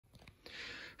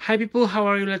Hi people, how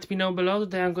are you? Let me know below.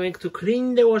 Today I'm going to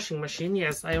clean the washing machine.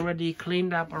 Yes, I already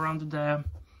cleaned up around the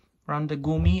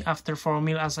gummy after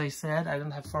formula. As I said, I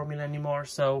don't have formula anymore,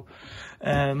 so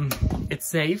it's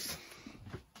safe.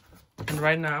 And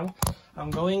right now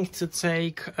I'm going to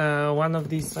take one of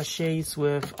these sachets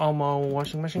with Omo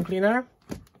washing machine cleaner.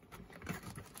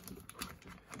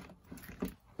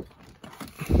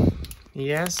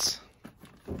 Yes.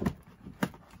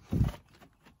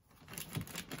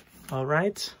 All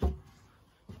right.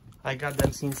 I got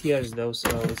them since years though, so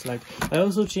it's like I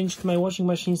also changed my washing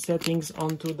machine settings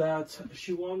onto that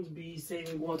she won't be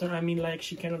saving water. I mean, like,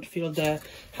 she cannot feel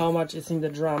how much is in the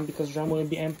drum, because drum will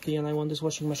be empty and I want this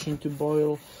washing machine to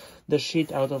boil the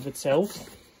shit out of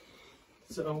itself.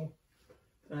 So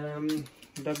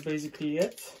that's basically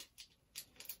it.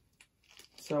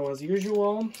 So as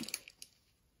usual,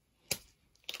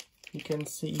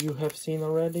 you have seen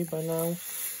already by now.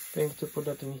 Going to put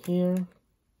that in here.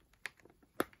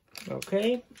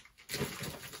 Okay.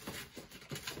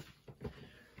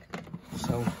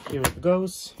 So here it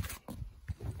goes.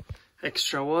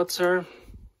 Extra water.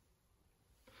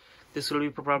 This will be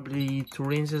probably 2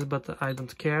 rinses, but I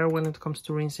don't care when it comes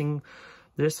to rinsing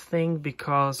this thing,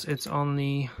 because it's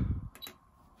only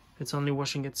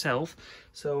washing itself.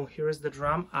 So here is the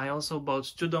drum. I also bought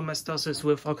 2 domestoses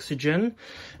with oxygen,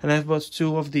 and I've bought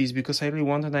 2 of these because I really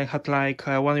wanted. I had like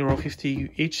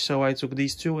 €1.50 each, so I took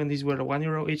these 2, and these were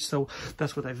 €1 each, so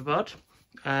that's what I've bought.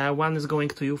 One is going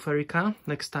to you, Ferica.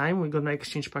 Next time we're gonna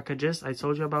exchange packages. I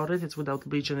told you about it. It's without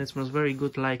bleach and it smells very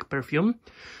good, like perfume,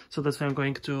 so that's why I'm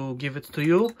going to give it to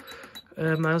you.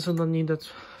 I also don't need that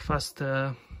fast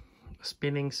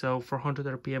spinning, so 400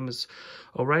 RPM is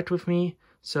alright with me.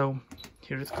 So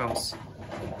here it comes.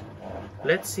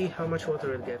 Let's see how much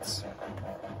water it gets.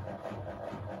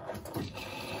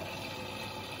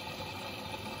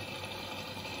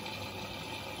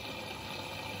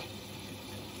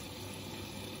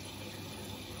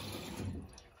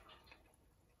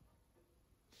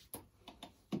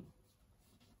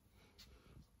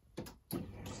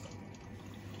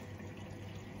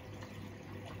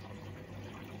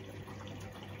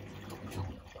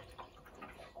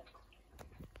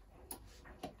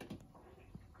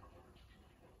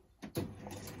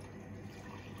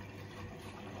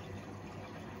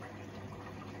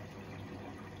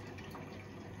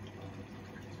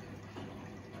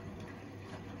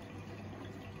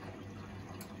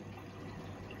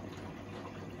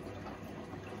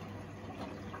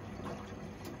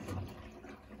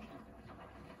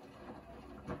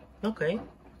 Okay.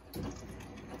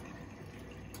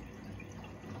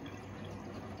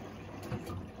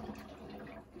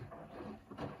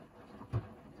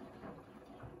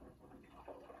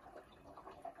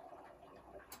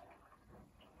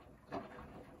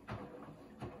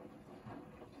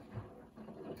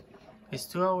 It's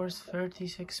 2 hours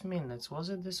 36 minutes. Was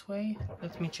it this way?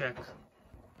 Let me check.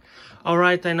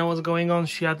 Alright, I know what's going on.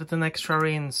 She added an extra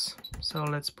rinse. So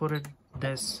let's put it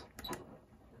this.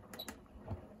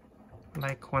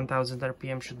 Like 1000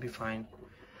 RPM should be fine.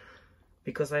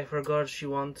 Because I forgot she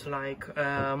won't like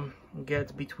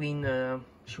get between,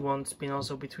 she won't spin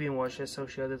also between washes, so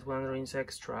she added 1 rinse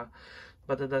extra.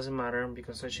 But it doesn't matter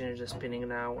because I changed the spinning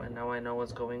now, and now I know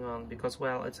what's going on. Because,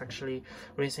 well, it's actually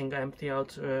rinsing empty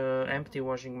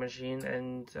washing machine,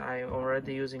 and I'm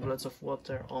already using lots of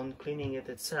water on cleaning it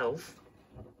itself.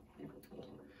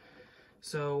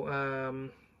 So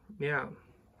yeah.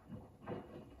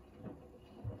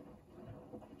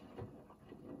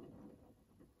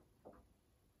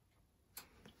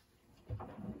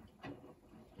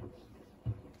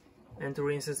 And the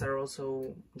rinses are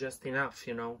also just enough,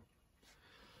 you know.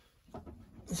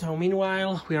 So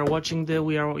meanwhile, you are watching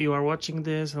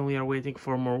this, and we are waiting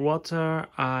for more water.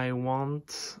 I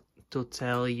want to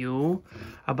tell you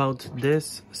about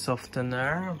this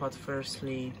softener, but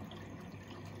firstly,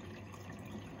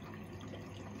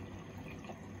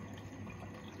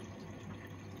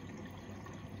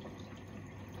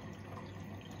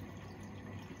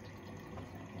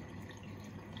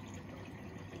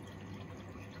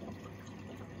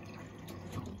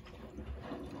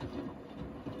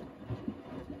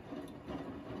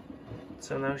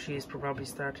 so now she is probably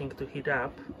starting to heat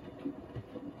up.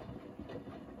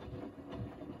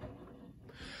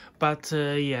 But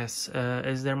yes,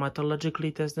 is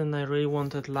dermatologically tested, and I really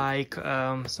wanted like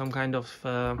some kind of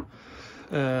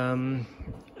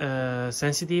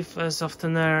sensitive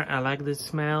softener. I like the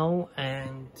smell,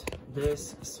 and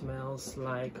this smells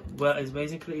like, well, it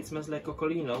smells like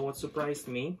Coccolino, what surprised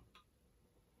me.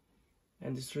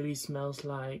 And this really smells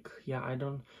like, yeah,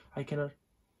 I cannot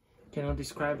cannot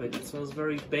describe it. It smells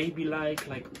very baby-like,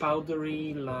 like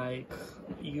powdery, like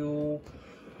you...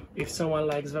 If someone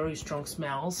likes very strong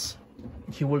smells,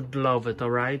 he would love it,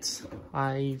 alright?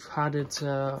 I've had it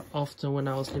often when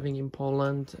I was living in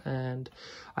Poland, and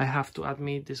I have to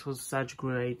admit this was such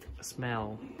great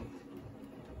smell.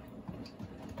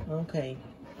 Okay.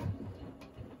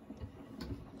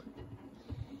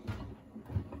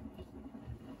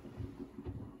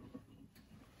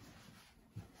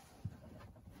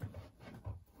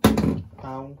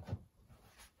 Ow.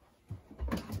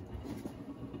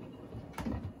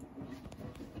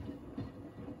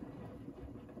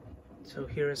 So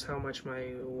here is how much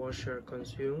my washer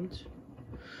consumed.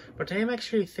 But I am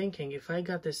actually thinking, if I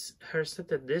got this her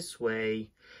set it this way,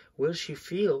 will she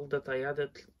feel that I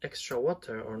added extra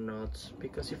water or not?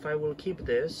 Because if I will keep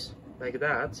this like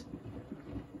that,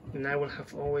 and I will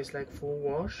have always like full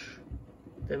wash,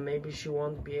 then maybe she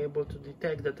won't be able to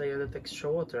detect that I added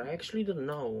extra water. I actually don't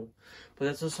know. But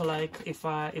that's also like, if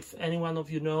any one of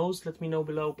you knows, let me know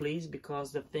below, please,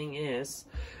 because the thing is,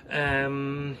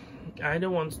 I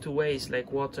don't want to waste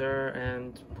like water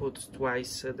and put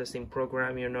twice the same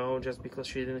program, you know, just because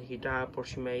she didn't heat up or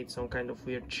she made some kind of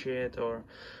weird shit or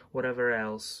whatever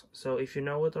else. So if you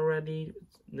know it already,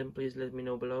 then please let me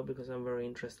know below, because I'm very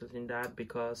interested in that,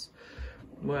 because,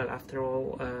 well, after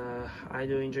all, I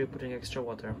do enjoy putting extra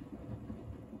water.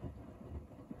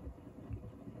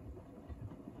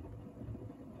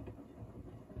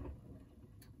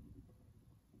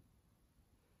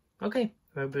 Okay,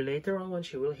 maybe later on when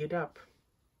she will heat up.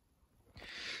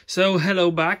 So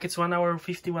hello back, it's 1 hour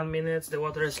 51 minutes, the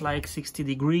water is like 60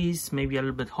 degrees, maybe a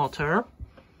little bit hotter.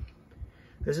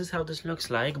 This is how this looks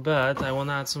like, but I want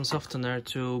to add some softener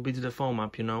to beat the foam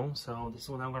up, you know. So this is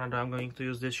what I'm gonna do. I'm going to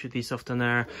use this shitty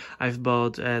softener I've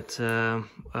bought it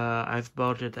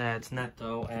at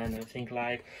Netto, and I think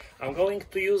like I'm going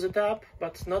to use it up,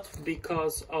 but not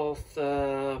because of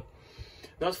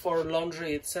not for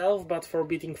laundry itself, but for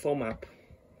beating foam up,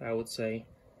 I would say.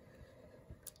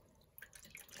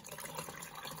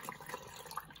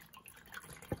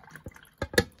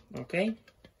 Okay.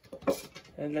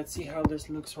 And let's see how this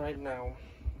looks right now.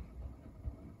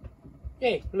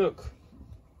 Hey, look.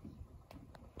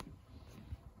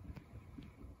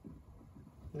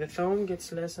 The foam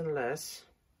gets less and less.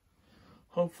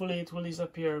 Hopefully it will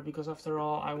disappear, because after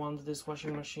all, I want this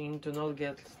washing machine to not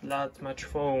get that much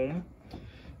foam,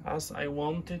 as I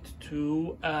want it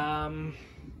to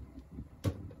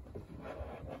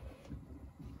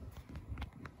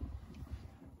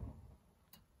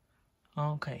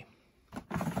okay.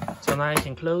 So now I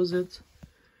can close it,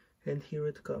 and here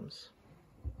it comes.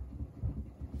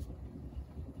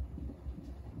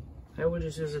 I will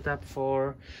just use it up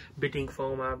for beating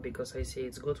foam up, because I see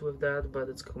it's good with that, but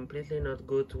it's completely not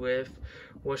good with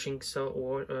washing,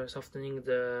 softening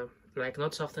the, like,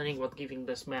 not softening but giving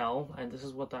the smell, and this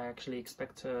is what I actually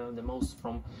expect the most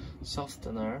from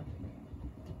softener.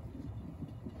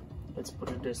 Let's put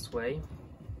it this way.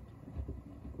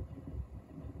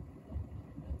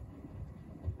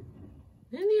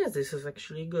 And yes, this is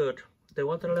actually good. The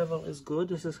water level is good.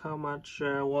 This is how much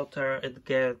water it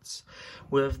gets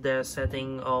with the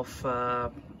setting of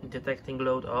detecting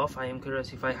load off. I am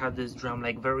curious if I had this drum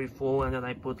like very full and then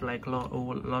I put like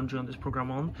laundry on this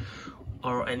program on,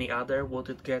 or any other, would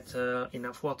it get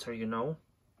enough water, you know?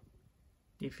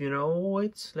 If you know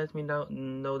it, let me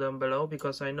know down below,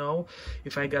 because I know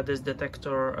if I got this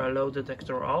detector, load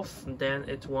detector off, then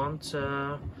it won't,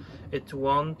 it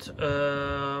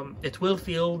will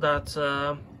feel that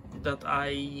that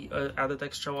I added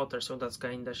extra water. So that's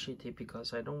kinda shitty,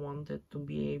 because I don't want it to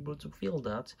be able to feel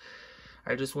that.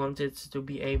 I just want it to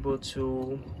be able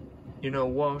to, you know,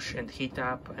 wash and heat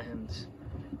up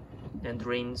and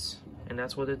rinse, and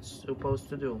that's what it's supposed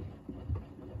to do.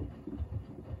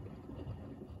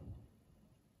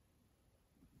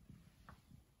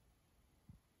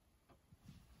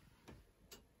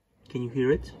 Can you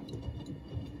hear it?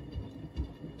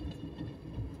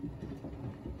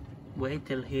 Wait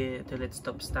till it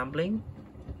stops tumbling.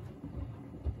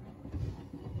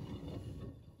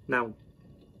 Now.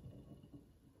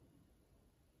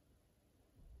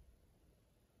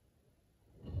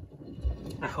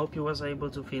 I hope you was able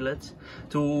to feel it,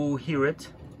 to hear it,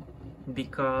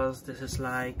 because this is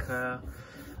like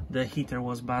the heater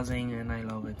was buzzing, and I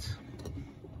love it.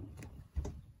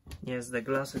 Yes, the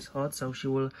glass is hot, so she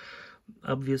will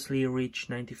obviously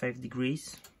reach 95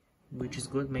 degrees, which is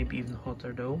good, maybe even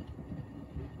hotter though.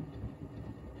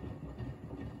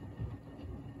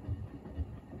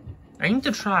 I need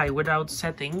to try without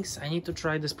settings. I need to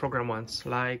try this program once,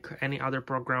 like any other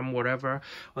program, whatever,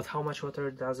 but how much water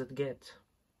does it get?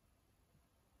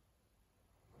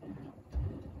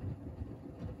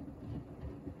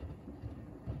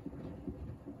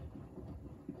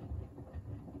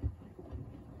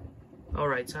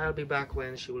 Alright, so I'll be back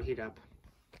when she will heat up.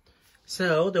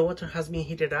 So the water has been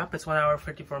heated up. It's 1 hour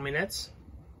 34 minutes.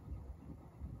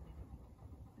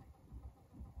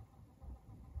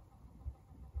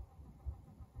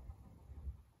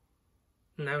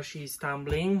 Now she's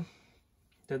tumbling.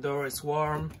 The door is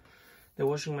warm. The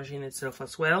washing machine itself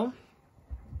as well.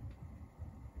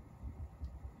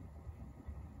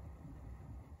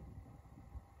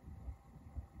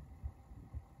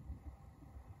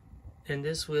 And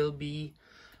this will be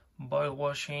boil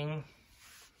washing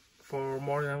for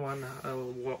more than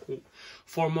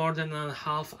a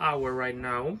half hour right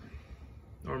now,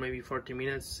 or maybe 40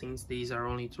 minutes, since these are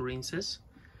only 2 rinses.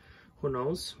 Who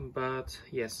knows? But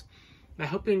yes, I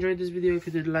hope you enjoyed this video. If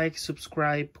you did, like,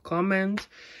 subscribe, comment,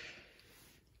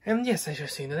 and yes, I shall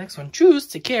see you in the next one. Choose,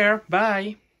 take care,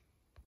 bye.